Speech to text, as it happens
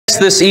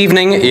This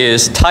evening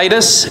is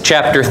Titus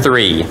chapter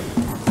 3.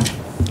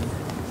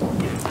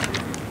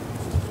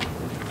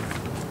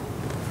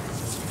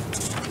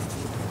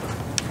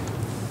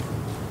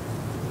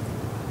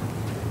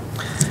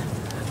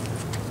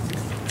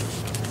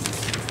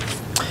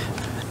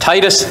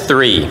 Titus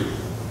 3.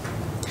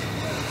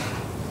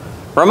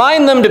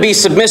 Remind them to be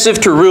submissive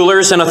to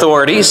rulers and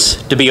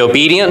authorities, to be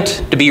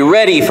obedient, to be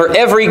ready for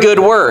every good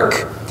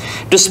work,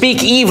 to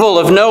speak evil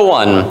of no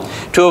one,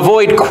 to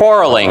avoid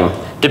quarreling,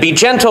 to be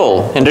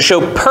gentle, and to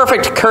show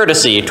perfect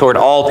courtesy toward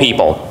all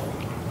people.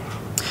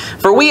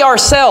 For we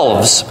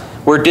ourselves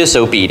were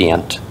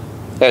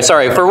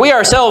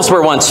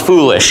once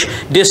foolish,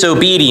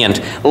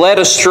 disobedient, led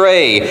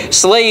astray,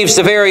 slaves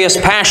to various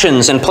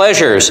passions and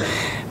pleasures,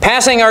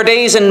 passing our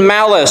days in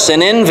malice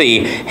and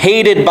envy,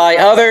 hated by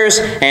others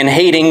and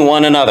hating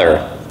one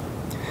another.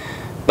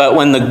 But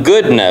when the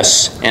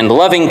goodness and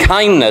loving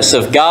kindness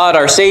of God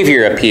our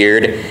Savior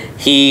appeared,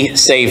 he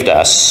saved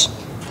us.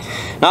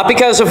 Not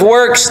because of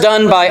works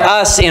done by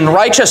us in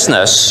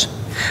righteousness,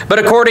 but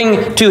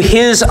according to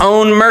his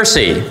own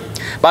mercy,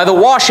 by the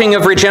washing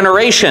of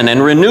regeneration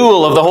and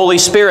renewal of the Holy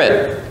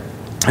Spirit,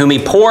 whom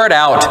he poured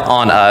out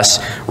on us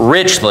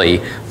richly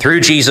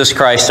through Jesus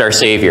Christ our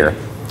Savior,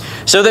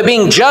 so that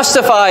being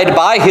justified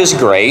by his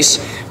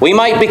grace, we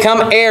might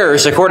become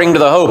heirs according to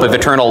the hope of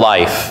eternal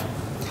life.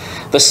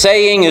 The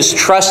saying is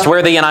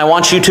trustworthy, and I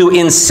want you to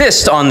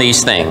insist on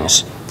these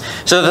things,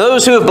 so that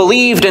those who have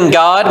believed in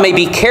God may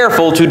be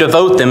careful to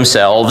devote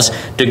themselves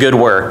to good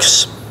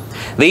works.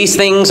 These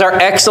things are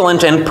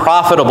excellent and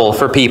profitable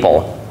for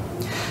people.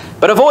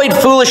 But avoid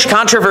foolish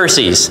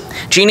controversies,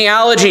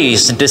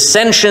 genealogies,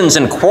 dissensions,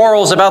 and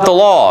quarrels about the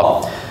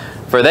law,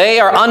 for they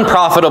are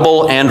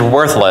unprofitable and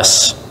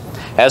worthless.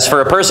 As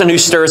for a person who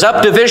stirs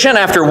up division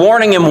after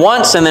warning him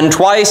once and then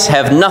twice,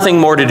 have nothing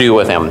more to do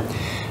with him,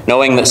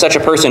 knowing that such a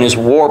person is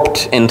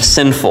warped and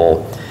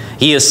sinful.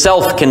 He is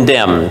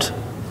self-condemned.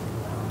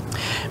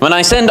 When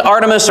I send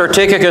Artemis or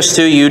Tychicus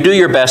to you, do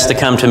your best to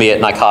come to me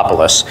at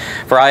Nicopolis,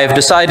 for I have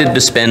decided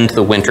to spend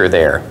the winter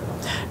there.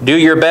 Do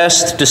your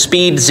best to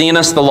speed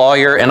Zenas the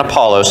lawyer and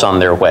Apollos on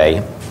their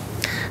way.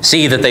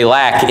 See that they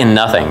lack in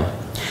nothing.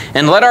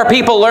 And let our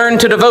people learn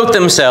to devote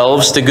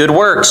themselves to good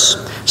works,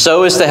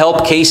 so as to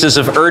help cases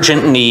of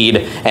urgent need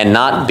and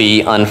not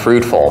be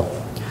unfruitful.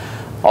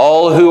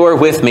 All who are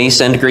with me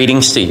send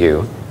greetings to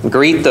you.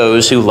 Greet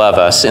those who love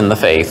us in the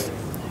faith.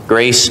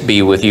 Grace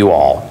be with you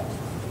all.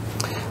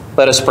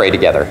 Let us pray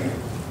together.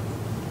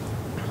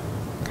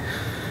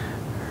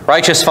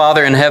 Righteous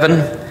Father in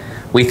heaven,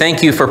 we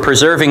thank you for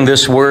preserving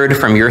this word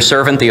from your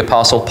servant, the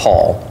Apostle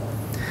Paul.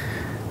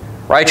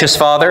 Righteous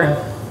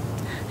Father,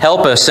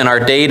 help us in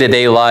our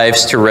day-to-day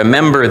lives to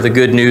remember the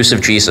good news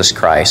of Jesus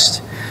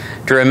Christ,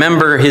 to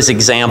remember his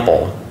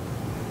example,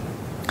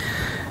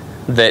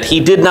 that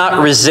he did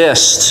not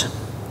resist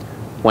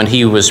when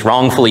he was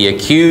wrongfully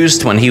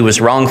accused, when he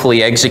was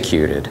wrongfully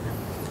executed,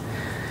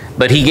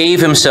 but he gave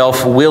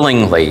himself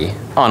willingly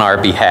on our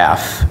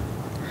behalf.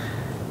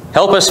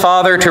 Help us,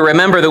 Father, to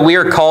remember that we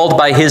are called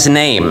by his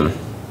name,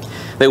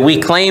 that we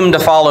claim to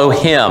follow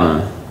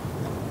him,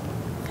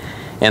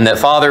 and that,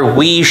 Father,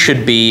 we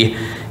should be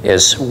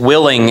as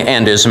willing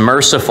and as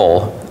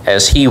merciful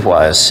as he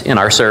was in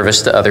our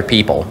service to other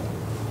people.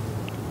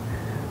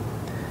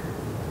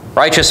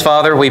 Righteous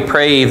Father, we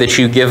pray that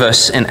you give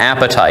us an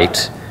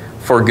appetite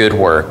for good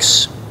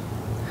works.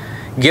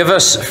 Give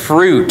us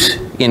fruit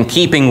in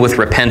keeping with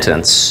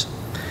repentance.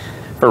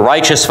 For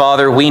righteous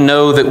Father, we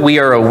know that we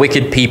are a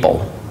wicked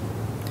people.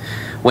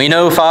 We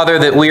know, Father,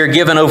 that we are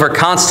given over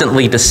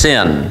constantly to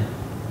sin.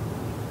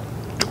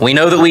 We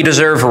know that we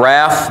deserve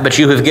wrath, but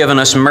you have given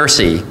us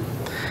mercy.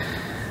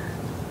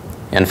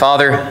 And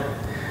Father,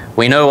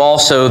 we know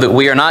also that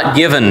we are not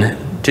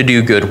given to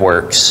do good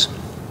works.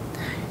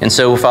 And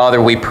so,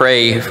 Father, we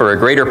pray for a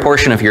greater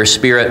portion of your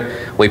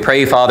Spirit. We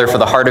pray, Father, for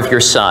the heart of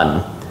your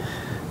Son,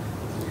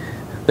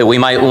 that we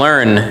might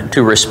learn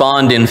to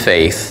respond in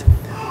faith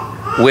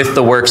with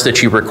the works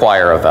that you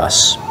require of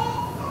us.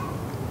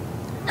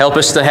 Help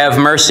us to have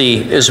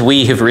mercy as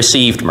we have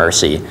received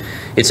mercy.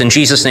 It's in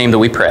Jesus' name that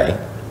we pray.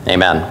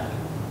 Amen.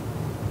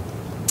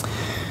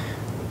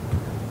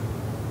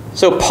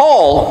 So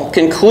Paul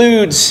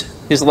concludes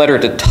his letter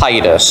to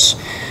Titus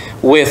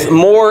with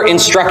more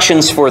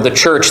instructions for the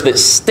church that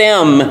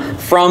stem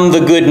from the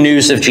good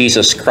news of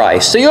Jesus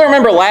Christ. So you'll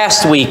remember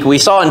last week we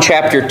saw in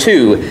chapter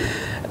 2,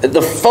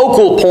 the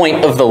focal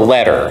point of the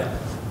letter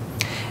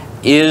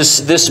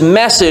is this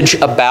message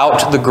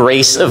about the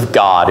grace of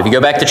God. If you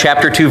go back to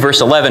chapter 2, verse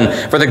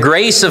 11, for the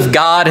grace of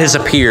God has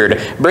appeared,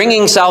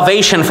 bringing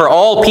salvation for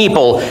all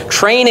people,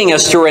 training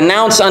us to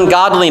renounce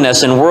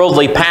ungodliness and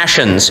worldly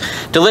passions,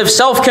 to live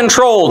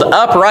self-controlled,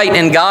 upright,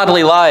 and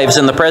godly lives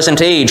in the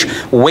present age,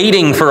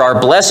 waiting for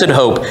our blessed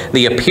hope,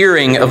 the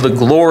appearing of the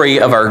glory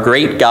of our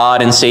great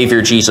God and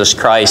Savior Jesus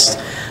Christ,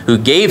 who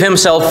gave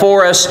himself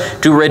for us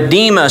to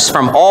redeem us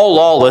from all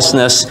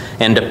lawlessness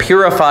and to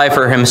purify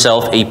for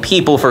himself a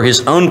people for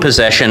his own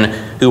possession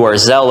who are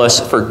zealous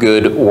for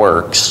good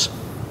works.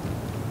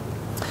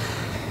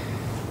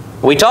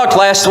 We talked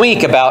last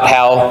week about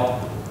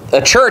how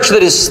a church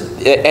that is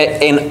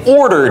an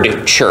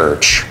ordered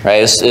church,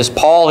 right? As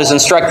Paul has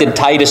instructed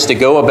Titus to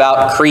go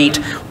about Crete,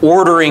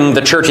 ordering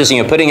the churches,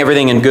 putting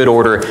everything in good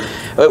order.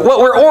 What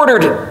we're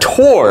ordered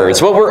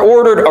towards, what we're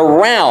ordered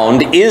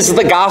around is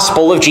the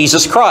gospel of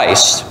Jesus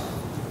Christ.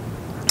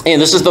 And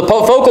this is the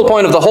focal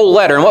point of the whole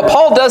letter. And what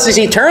Paul does is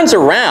he turns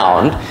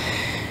around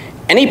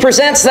and he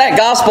presents that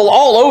gospel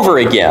all over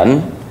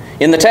again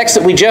in the text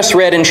that we just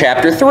read in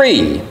chapter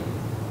 3.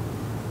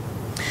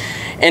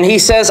 And he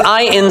says,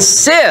 I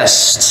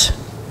insist,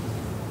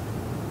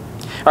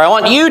 or I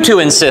want you to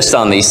insist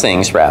on these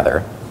things,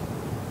 rather.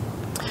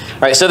 All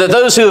right, so that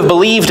those who have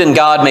believed in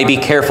God may be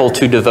careful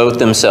to devote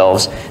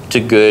themselves to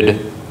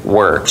good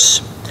works.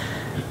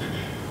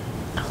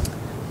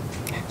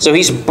 So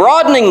he's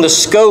broadening the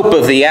scope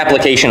of the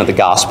application of the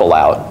gospel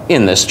out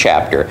in this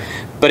chapter,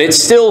 but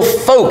it's still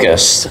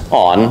focused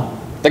on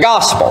the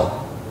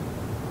gospel.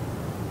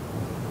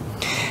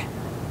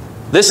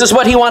 This is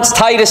what he wants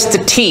Titus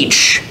to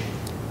teach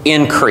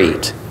in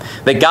Crete.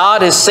 That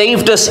God has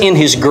saved us in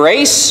his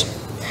grace,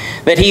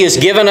 that he has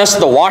given us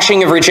the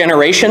washing of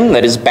regeneration,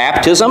 that is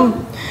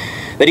baptism,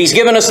 that he's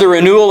given us the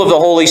renewal of the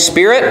Holy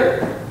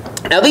Spirit.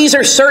 Now these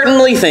are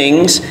certainly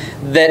things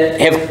that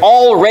have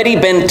already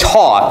been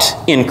taught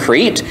in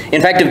Crete,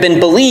 in fact have been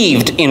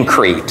believed in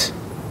Crete.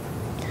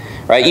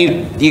 Right?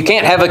 You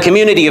can't have a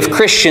community of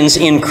Christians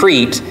in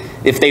Crete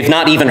if they've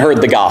not even heard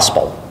the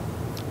gospel.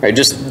 Right?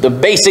 Just the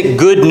basic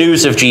good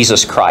news of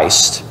Jesus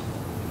Christ.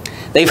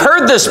 They've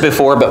heard this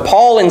before, but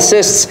Paul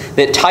insists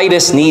that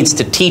Titus needs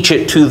to teach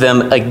it to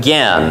them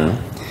again,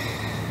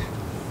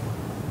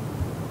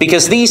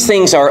 because these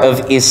things are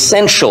of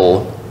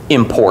essential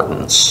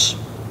importance.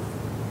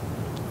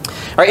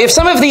 All right, if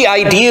some of the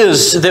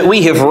ideas that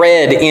we have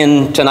read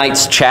in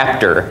tonight's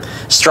chapter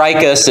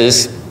strike us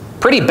as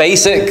pretty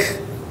basic,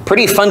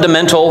 pretty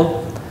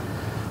fundamental,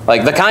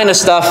 like the kind of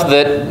stuff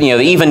that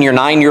even your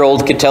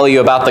 9-year-old could tell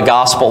you about the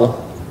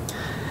gospel,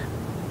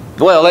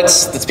 well,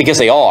 that's because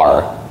they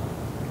are.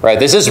 Right?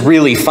 This is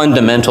really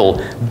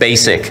fundamental,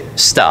 basic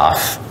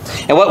stuff.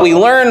 And what we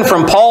learn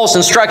from Paul's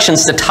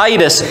instructions to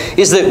Titus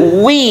is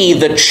that we,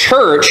 the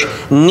church,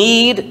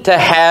 need to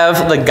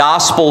have the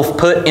gospel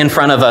put in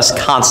front of us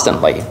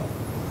constantly.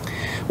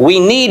 We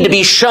need to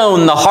be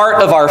shown the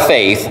heart of our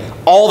faith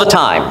all the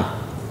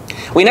time.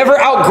 We never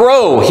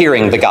outgrow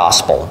hearing the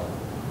gospel.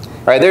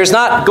 Right? There's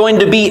not going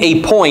to be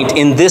a point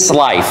in this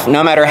life,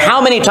 no matter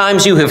how many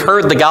times you have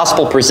heard the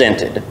gospel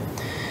presented,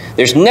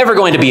 there's never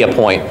going to be a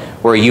point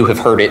where you have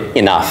heard it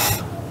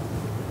enough.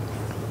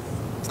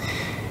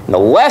 And the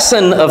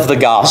lesson of the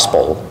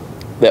gospel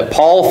that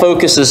Paul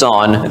focuses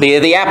on,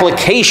 the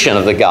application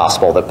of the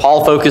gospel that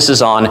Paul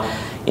focuses on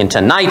in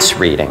tonight's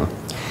reading,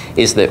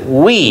 is that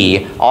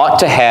we ought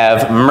to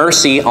have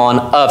mercy on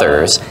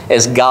others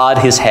as God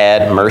has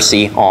had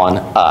mercy on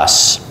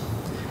us.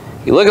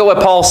 You look at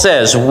what Paul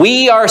says.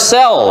 We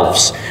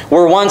ourselves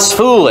were once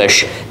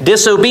foolish,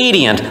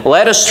 disobedient,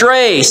 led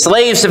astray,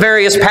 slaves to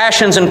various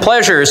passions and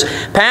pleasures,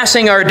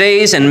 passing our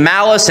days in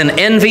malice and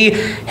envy,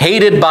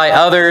 hated by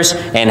others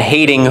and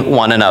hating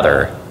one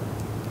another.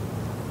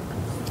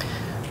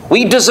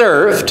 We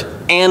deserved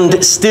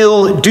and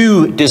still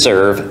do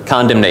deserve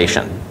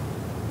condemnation.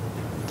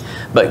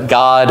 But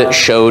God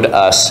showed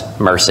us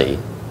mercy.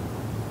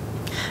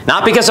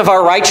 Not because of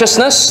our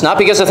righteousness, not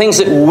because of things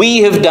that we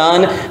have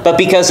done, but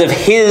because of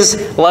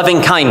his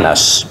loving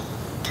kindness.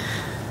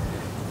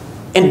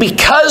 And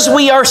because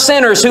we are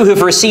sinners who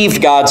have received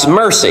God's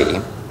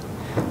mercy,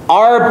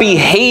 our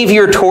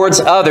behavior towards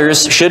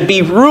others should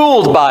be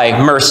ruled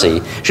by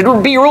mercy,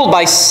 should be ruled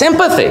by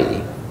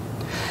sympathy,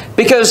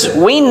 because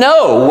we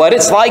know what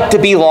it's like to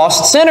be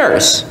lost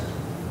sinners,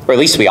 or at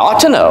least we ought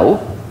to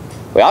know,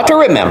 we ought to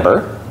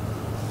remember.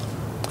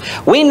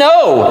 We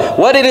know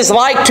what it is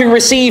like to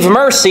receive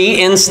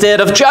mercy instead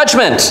of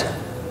judgment.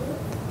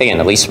 Again,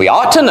 at least we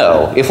ought to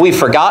know. If we've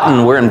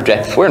forgotten, we're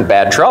in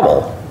bad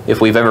trouble, if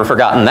we've ever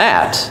forgotten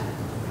that.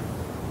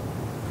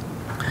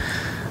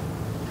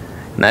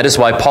 And that is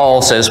why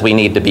Paul says we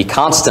need to be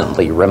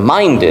constantly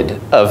reminded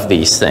of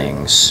these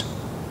things.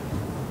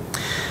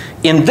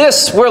 In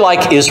this, we're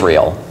like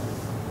Israel,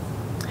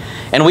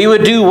 and we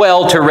would do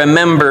well to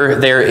remember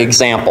their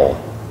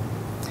example.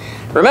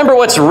 Remember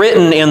what's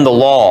written in the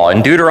law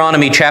in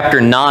Deuteronomy chapter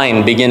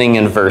 9, beginning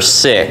in verse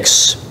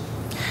 6.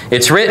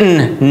 It's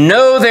written,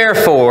 "Know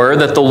therefore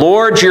that the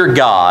Lord your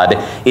God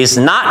is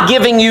not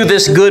giving you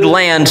this good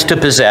land to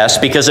possess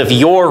because of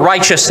your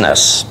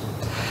righteousness.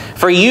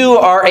 For you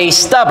are a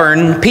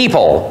stubborn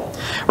people.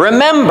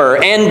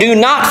 Remember and do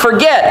not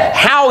forget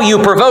how you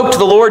provoked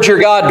the Lord your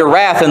God to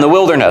wrath in the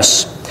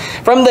wilderness.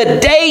 From the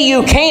day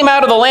you came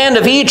out of the land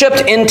of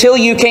Egypt until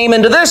you came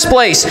into this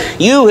place,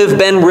 you have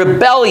been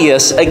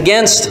rebellious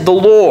against the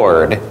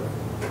Lord."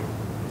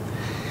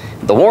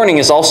 The warning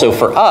is also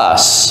for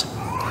us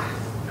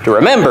to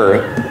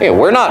remember,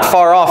 we're not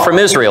far off from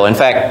Israel. In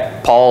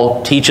fact,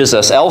 Paul teaches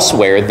us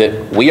elsewhere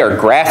that we are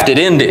grafted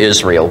into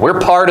Israel. We're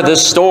part of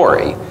this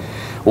story.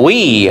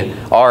 We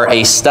are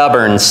a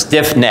stubborn,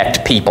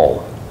 stiff-necked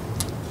people.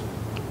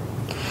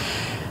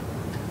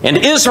 And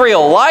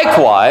Israel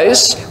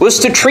likewise was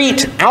to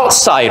treat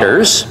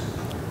outsiders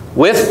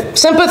with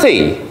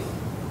sympathy.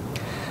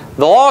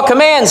 The law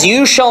commands,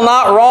 "You shall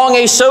not wrong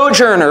a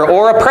sojourner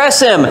or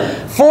oppress him,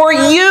 for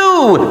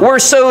you were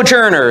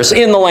sojourners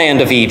in the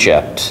land of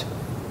Egypt."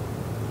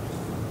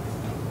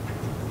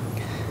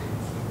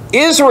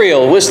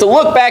 Israel was to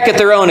look back at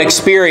their own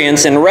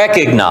experience and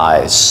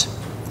recognize,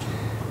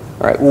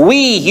 all right, we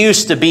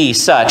used to be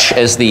such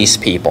as these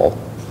people,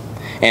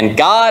 and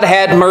God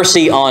had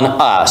mercy on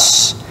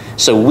us,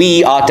 so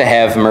we ought to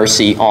have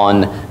mercy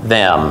on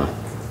them.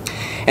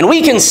 And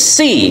we can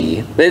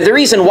see, the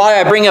reason why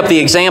I bring up the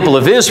example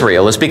of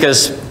Israel is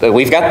because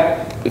we've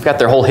got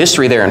their whole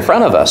history there in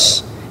front of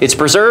us. It's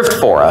preserved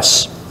for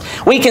us.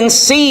 We can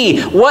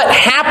see what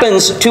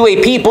happens to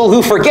a people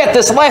who forget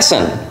this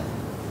lesson.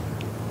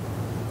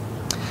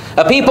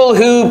 A people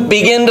who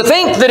begin to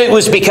think that it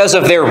was because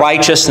of their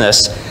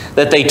righteousness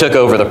that they took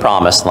over the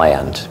promised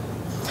land.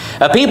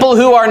 A people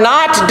who are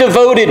not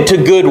devoted to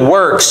good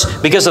works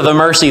because of the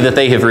mercy that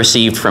they have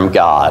received from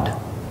God.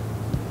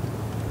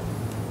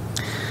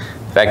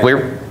 In fact,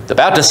 we're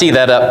about to see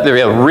that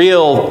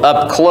real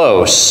up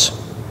close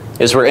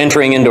as we're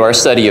entering into our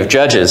study of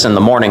Judges in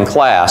the morning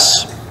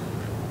class.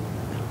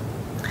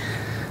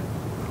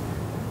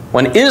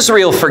 When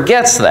Israel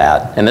forgets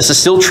that, and this is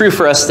still true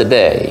for us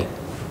today,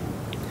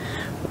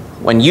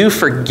 when you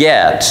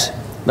forget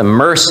the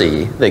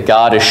mercy that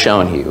God has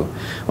shown you,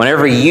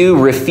 whenever you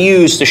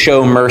refuse to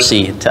show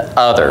mercy to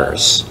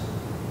others,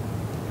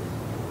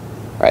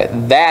 right,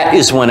 that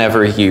is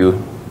whenever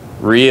you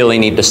really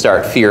need to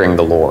start fearing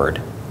the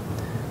Lord.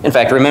 In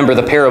fact, remember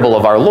the parable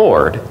of our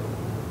Lord,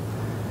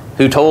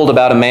 who told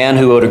about a man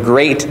who owed a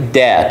great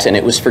debt and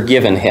it was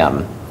forgiven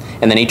him.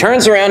 And then he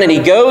turns around and he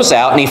goes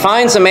out and he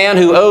finds a man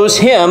who owes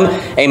him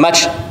a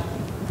much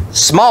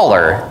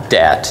smaller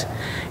debt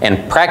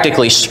and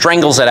practically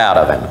strangles it out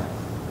of him.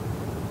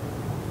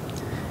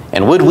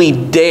 And would we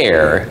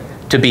dare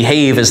to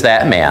behave as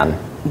that man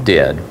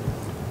did?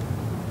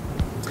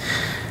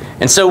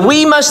 And so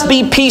we must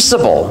be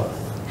peaceable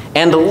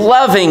and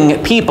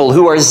loving people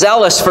who are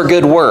zealous for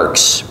good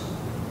works.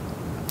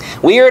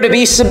 We are to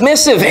be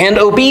submissive and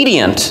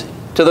obedient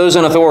to those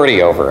in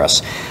authority over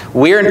us.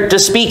 We are to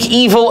speak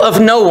evil of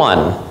no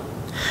one.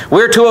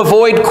 We're to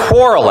avoid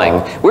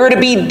quarreling. We're to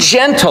be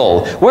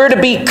gentle. We're to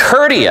be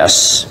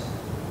courteous.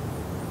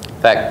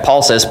 In fact,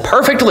 Paul says,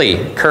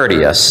 perfectly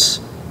courteous.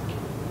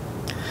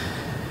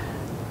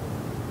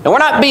 Now, we're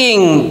not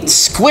being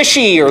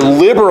squishy or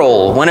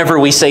liberal whenever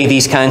we say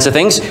these kinds of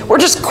things. We're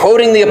just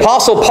quoting the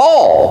Apostle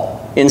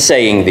Paul in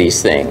saying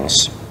these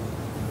things.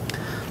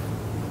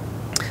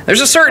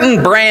 There's a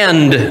certain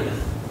brand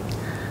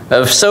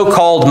of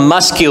so-called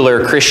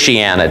muscular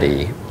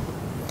Christianity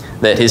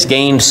that has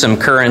gained some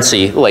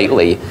currency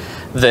lately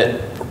that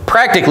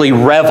practically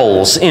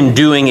revels in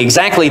doing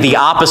exactly the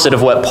opposite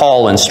of what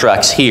Paul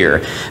instructs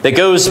here, that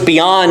goes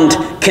beyond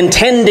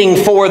contending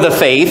for the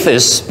faith,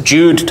 as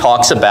Jude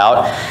talks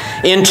about,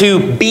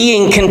 into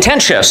being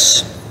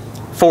contentious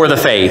for the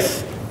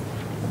faith,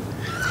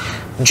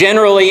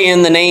 generally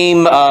in the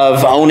name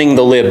of owning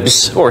the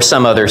libs or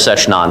some other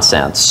such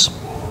nonsense.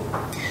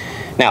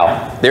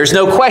 Now, there's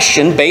no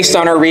question, based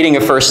on our reading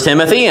of 1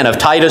 Timothy and of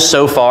Titus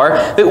so far,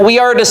 that we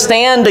are to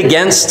stand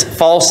against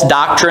false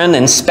doctrine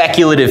and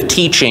speculative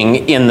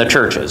teaching in the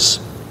churches.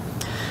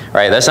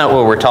 Right? That's not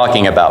what we're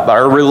talking about. But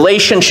our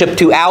relationship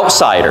to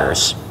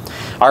outsiders,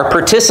 our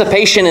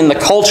participation in the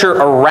culture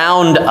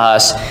around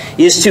us,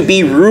 is to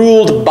be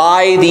ruled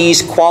by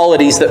these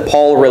qualities that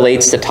Paul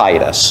relates to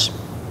Titus.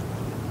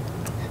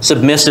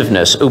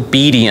 Submissiveness,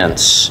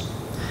 obedience,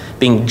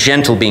 being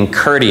gentle, being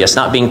courteous,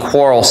 not being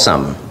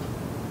quarrelsome.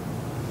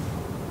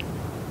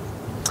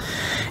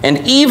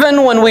 And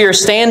even when we are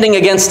standing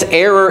against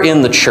error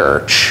in the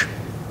church,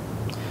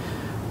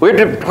 we're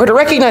to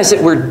recognize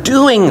that we're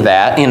doing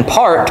that in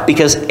part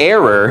because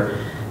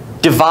error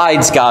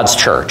divides God's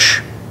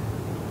church.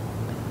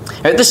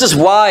 This is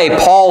why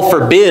Paul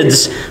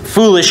forbids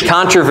foolish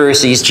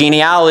controversies,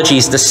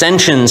 genealogies,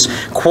 dissensions,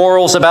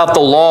 quarrels about the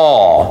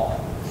law.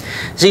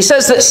 He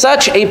says that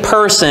such a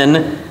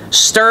person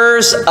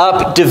stirs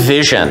up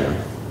division.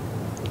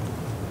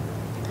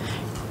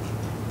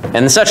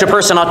 And such a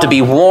person ought to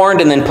be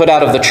warned and then put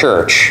out of the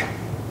church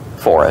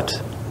for it.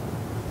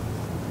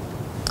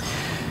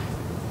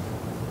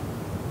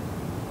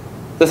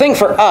 The thing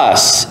for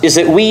us is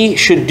that we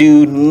should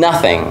do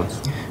nothing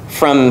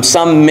from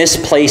some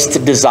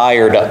misplaced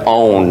desire to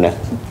own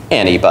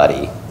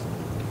anybody.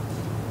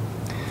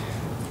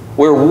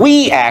 Where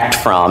we act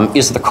from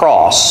is the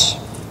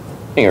cross.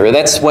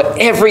 That's what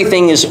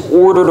everything is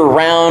ordered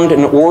around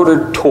and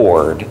ordered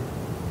toward.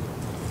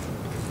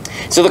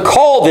 So the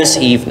call this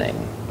evening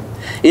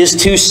is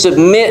to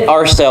submit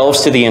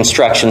ourselves to the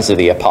instructions of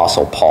the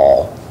Apostle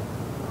Paul.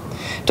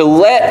 To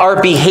let our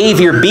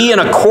behavior be in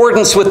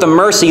accordance with the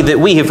mercy that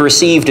we have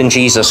received in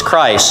Jesus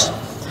Christ.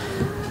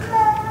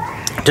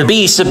 To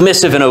be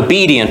submissive and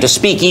obedient, to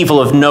speak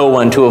evil of no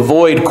one, to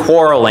avoid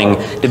quarreling,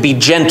 to be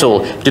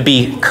gentle, to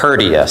be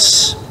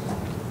courteous.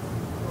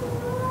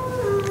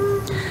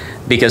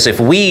 Because if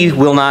we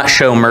will not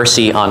show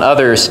mercy on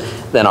others,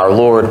 then our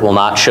Lord will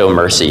not show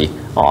mercy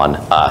on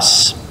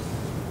us.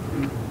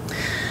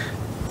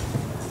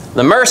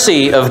 The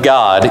mercy of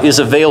God is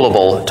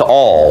available to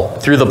all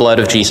through the blood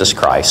of Jesus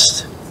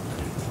Christ.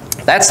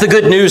 That's the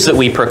good news that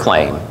we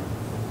proclaim.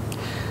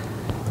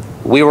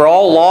 We were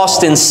all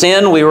lost in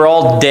sin, we were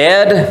all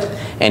dead,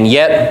 and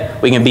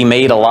yet we can be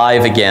made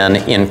alive again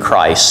in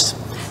Christ.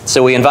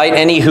 So we invite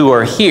any who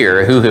are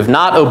here who have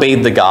not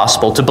obeyed the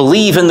gospel to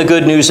believe in the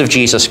good news of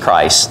Jesus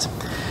Christ,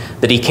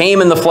 that he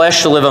came in the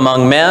flesh to live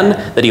among men,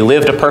 that he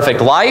lived a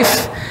perfect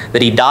life,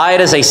 that he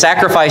died as a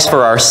sacrifice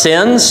for our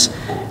sins,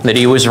 that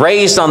he was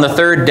raised on the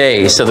third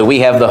day so that we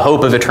have the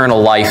hope of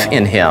eternal life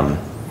in him.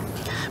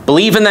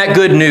 Believe in that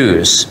good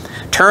news.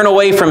 Turn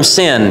away from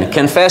sin,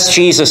 confess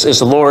Jesus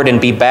as Lord, and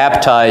be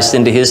baptized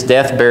into his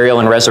death, burial,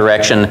 and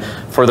resurrection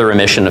for the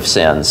remission of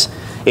sins.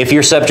 If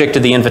you're subject to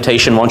the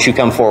invitation, won't you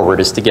come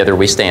forward as together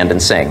we stand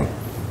and sing?